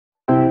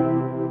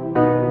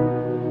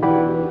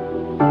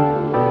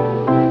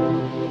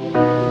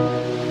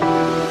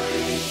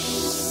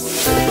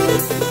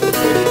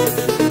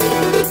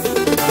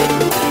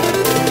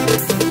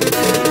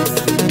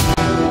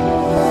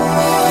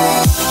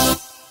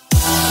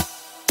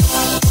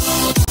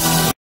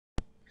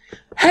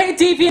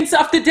deviants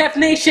of the Dev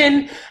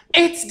Nation,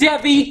 it's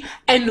Devi,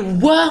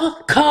 and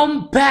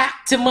welcome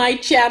back to my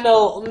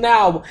channel.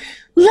 Now,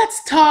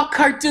 let's talk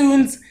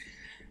cartoons,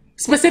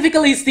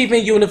 specifically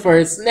Steven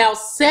Universe. Now,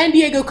 San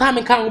Diego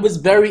Comic-Con was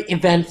very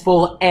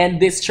eventful,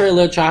 and this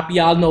trailer drop,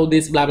 y'all know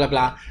this, blah blah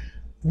blah.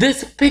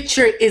 This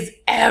picture is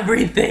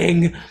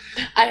everything.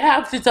 I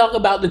have to talk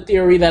about the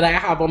theory that I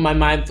have on my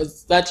mind for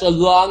such a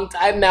long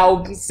time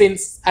now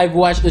since I've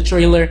watched the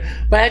trailer,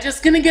 but I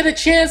just gonna get a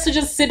chance to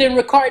just sit and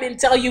record and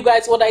tell you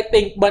guys what I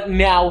think. But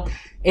now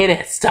it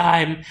is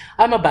time.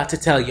 I'm about to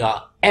tell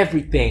y'all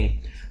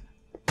everything.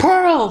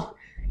 Pearl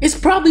is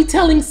probably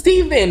telling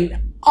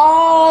Steven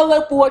all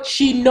of what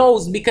she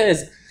knows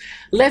because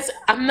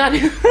I'm not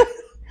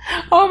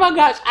oh my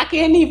gosh, I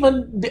can't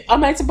even,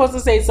 am I supposed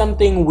to say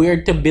something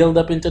weird to build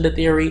up into the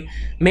theory?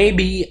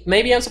 Maybe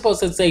I'm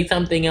supposed to say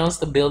something else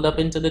to build up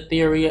into the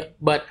theory,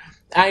 but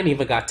I ain't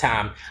even got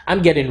time.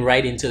 I'm getting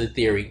right into the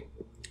theory.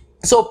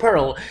 So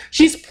Pearl,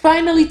 she's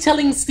finally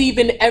telling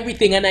Steven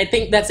everything, and I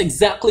think that's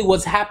exactly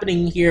what's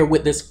happening here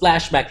with this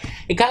flashback.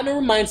 It kind of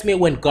reminds me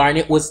of when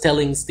Garnet was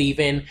telling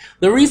Steven.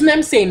 The reason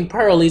I'm saying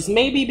Pearl is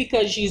maybe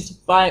because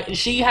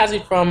she has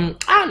it from,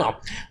 I don't know,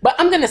 but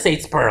I'm gonna say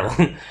it's Pearl.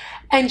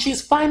 And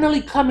she's finally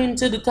coming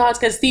to the thoughts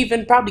because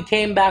Steven probably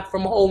came back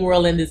from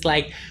Homeworld and is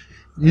like,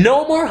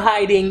 no more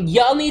hiding.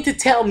 Y'all need to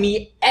tell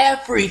me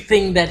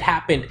everything that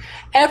happened.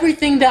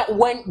 Everything that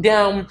went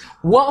down.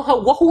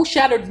 Who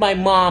shattered my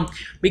mom?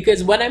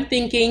 Because what I'm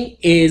thinking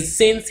is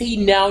since he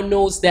now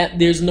knows that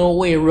there's no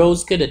way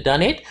Rose could have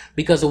done it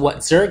because of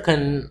what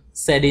Zircon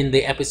said in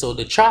the episode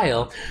The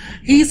Trial,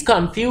 he's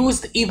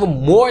confused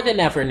even more than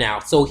ever now.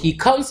 So he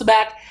comes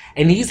back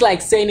and he's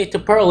like saying it to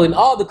Pearl and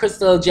all the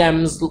crystal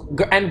gems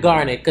and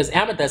Garnet, because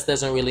Amethyst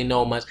doesn't really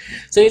know much.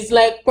 So he's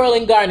like, Pearl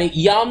and Garnet,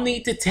 y'all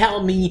need to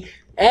tell me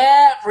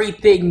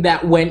everything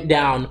that went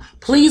down.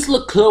 Please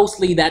look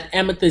closely that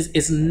Amethyst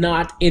is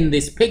not in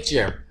this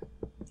picture.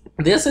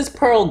 This is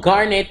Pearl,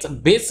 Garnet,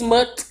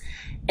 Bismuth,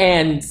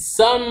 and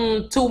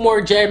two more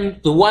gems.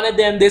 One of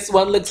them, this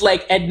one looks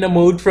like Edna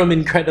Mode from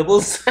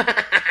Incredibles.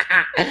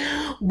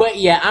 But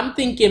yeah, I'm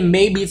thinking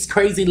maybe it's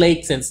Crazy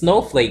Lakes and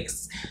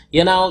Snowflakes.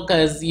 You know,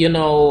 because, you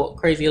know,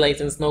 Crazy Lakes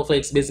and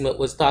Snowflakes, Bismuth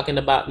was talking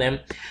about them.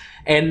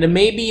 And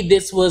maybe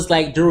this was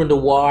like during the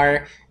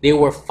war, they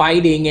were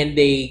fighting and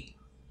they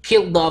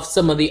killed off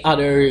some of the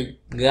other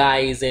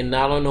guys. And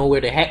I don't know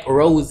where the heck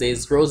Rose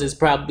is. Rose is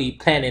probably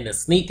planning a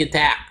sneak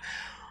attack.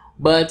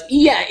 But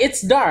yeah,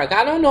 it's dark.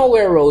 I don't know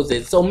where Rose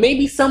is. So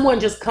maybe someone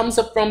just comes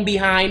up from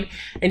behind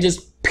and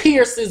just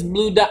pierces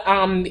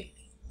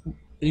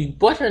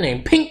what's her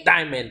name? Pink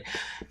Diamond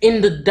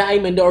in the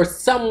diamond or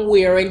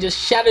somewhere and just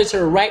shatters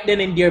her right then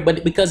and there.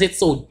 But because it's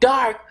so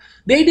dark,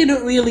 they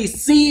didn't really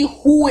see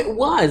who it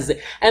was.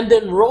 And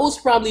then Rose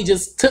probably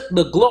just took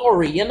the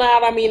glory, you know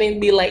what I mean? And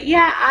be like,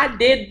 yeah, I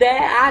did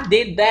that, I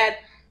did that.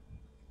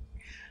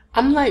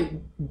 I'm like,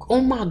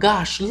 oh my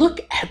gosh, look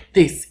at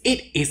this.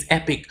 It is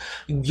epic.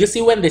 You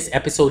see, when this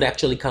episode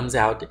actually comes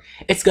out,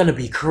 it's gonna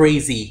be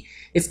crazy.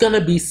 It's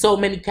gonna be so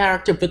many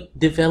character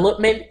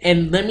development.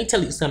 And let me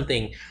tell you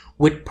something.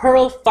 With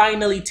Pearl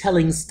finally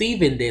telling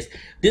Steven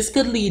this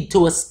could lead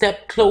to a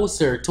step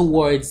closer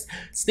towards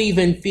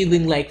Steven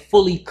feeling like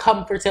fully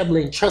comfortable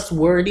and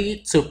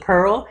trustworthy to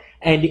Pearl.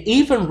 And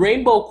even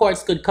Rainbow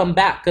Quartz could come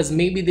back because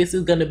maybe this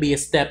is going to be a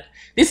step.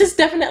 This is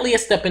definitely a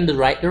step in the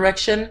right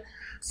direction.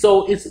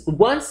 So it's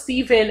once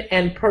Steven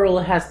and Pearl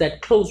has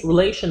that close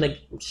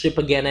relationship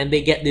again and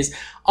they get this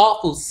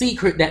awful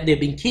secret that they've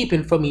been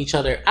keeping from each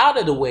other out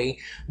of the way,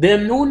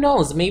 then who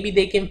knows, maybe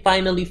they can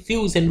finally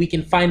fuse and we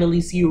can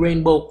finally see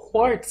Rainbow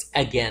Quartz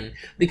again,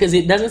 because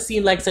it doesn't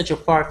seem like such a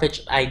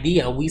far-fetched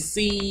idea. We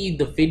see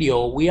the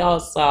video, we all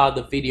saw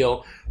the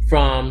video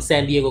from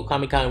San Diego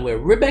Comic-Con where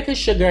Rebecca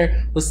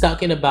Sugar was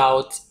talking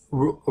about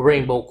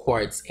Rainbow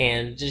Quartz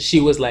and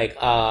she was like,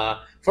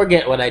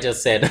 forget what I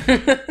just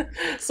said.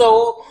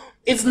 So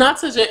it's not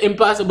such an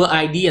impossible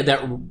idea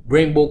that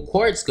Rainbow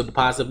Quartz could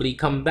possibly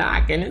come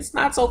back, and it's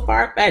not so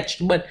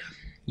far-fetched. But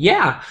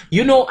yeah,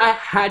 you know, I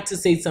had to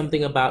say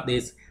something about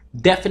this.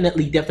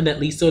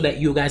 Definitely, so that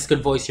you guys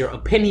could voice your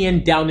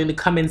opinion down in the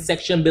comment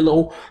section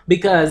below,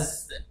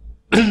 because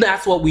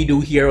that's what we do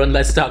here on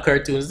Let's Talk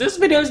Cartoons. This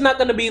video is not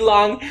going to be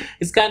long.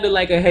 It's kind of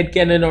like a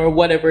headcanon or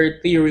whatever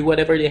theory,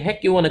 whatever the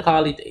heck you want to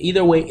call it.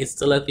 Either way, it's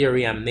still a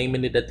theory. I'm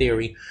naming it a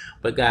theory.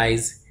 But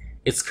guys,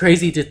 it's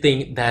crazy to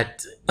think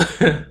that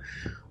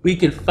we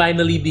could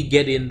finally be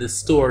getting the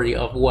story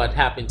of what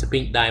happened to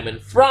Pink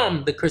Diamond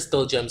from the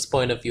Crystal Gems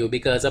point of view,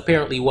 because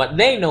apparently what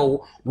they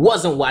know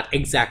wasn't what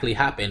exactly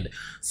happened.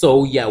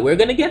 So yeah, we're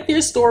gonna get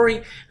their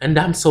story and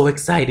I'm so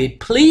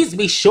excited. Please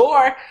be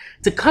sure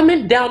to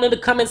comment down in the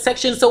comment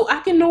section so I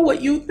can know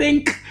what you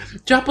think.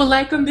 Drop a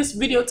like on this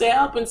video to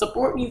help and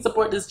support me,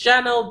 support this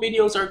channel.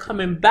 Videos are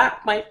coming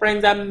back, my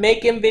friends. I'm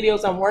making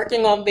videos, I'm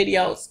working on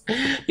videos.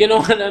 You know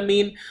what I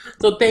mean?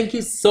 So thank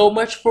you so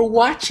much for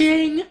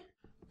watching.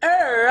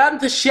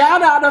 And the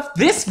shout out of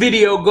this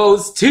video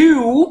goes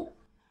to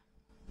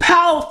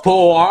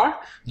Pal4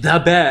 the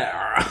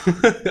Bear.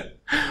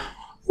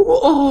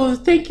 Oh,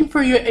 thank you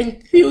for your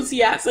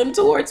enthusiasm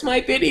towards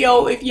my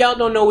video. If y'all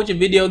don't know which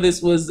video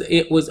this was,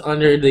 it was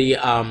under the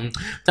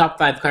top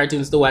 5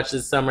 cartoons to watch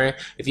this summer.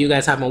 If you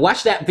guys haven't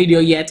watched that video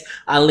yet,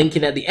 I'll link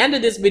it at the end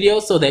of this video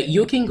so that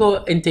you can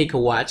go and take a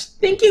watch.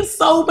 Thank you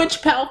so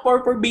much,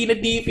 Pal4, for being a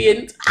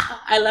deviant.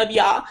 I love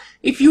y'all.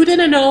 If you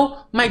didn't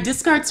know, my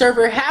Discord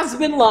server has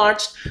been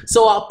launched,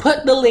 so I'll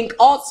put the link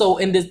also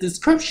in this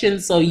description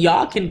so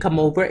y'all can come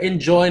over and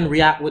join,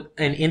 react with,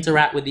 and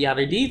interact with the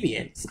other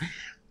deviants.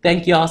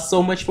 Thank y'all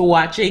so much for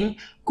watching.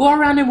 Go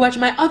around and watch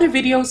my other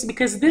videos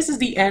because this is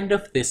the end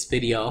of this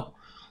video.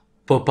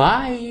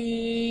 Bye-bye.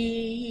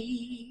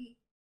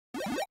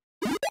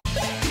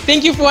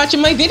 Thank you for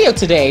watching my video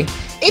today.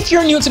 If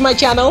you're new to my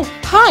channel,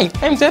 hi,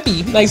 I'm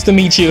Debbie. Nice to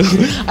meet you.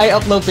 I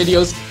upload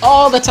videos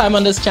all the time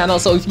on this channel,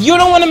 so if you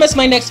don't want to miss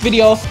my next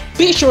video,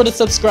 be sure to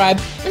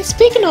subscribe. And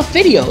speaking of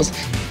videos,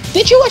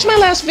 did you watch my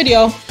last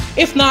video?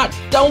 If not,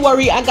 don't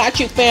worry, I got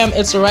you, fam.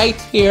 It's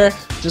right here.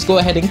 Just go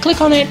ahead and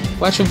click on it,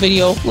 watch the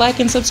video,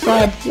 like and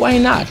subscribe. Why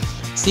not?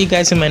 See you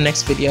guys in my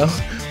next video.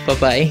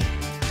 Bye-bye.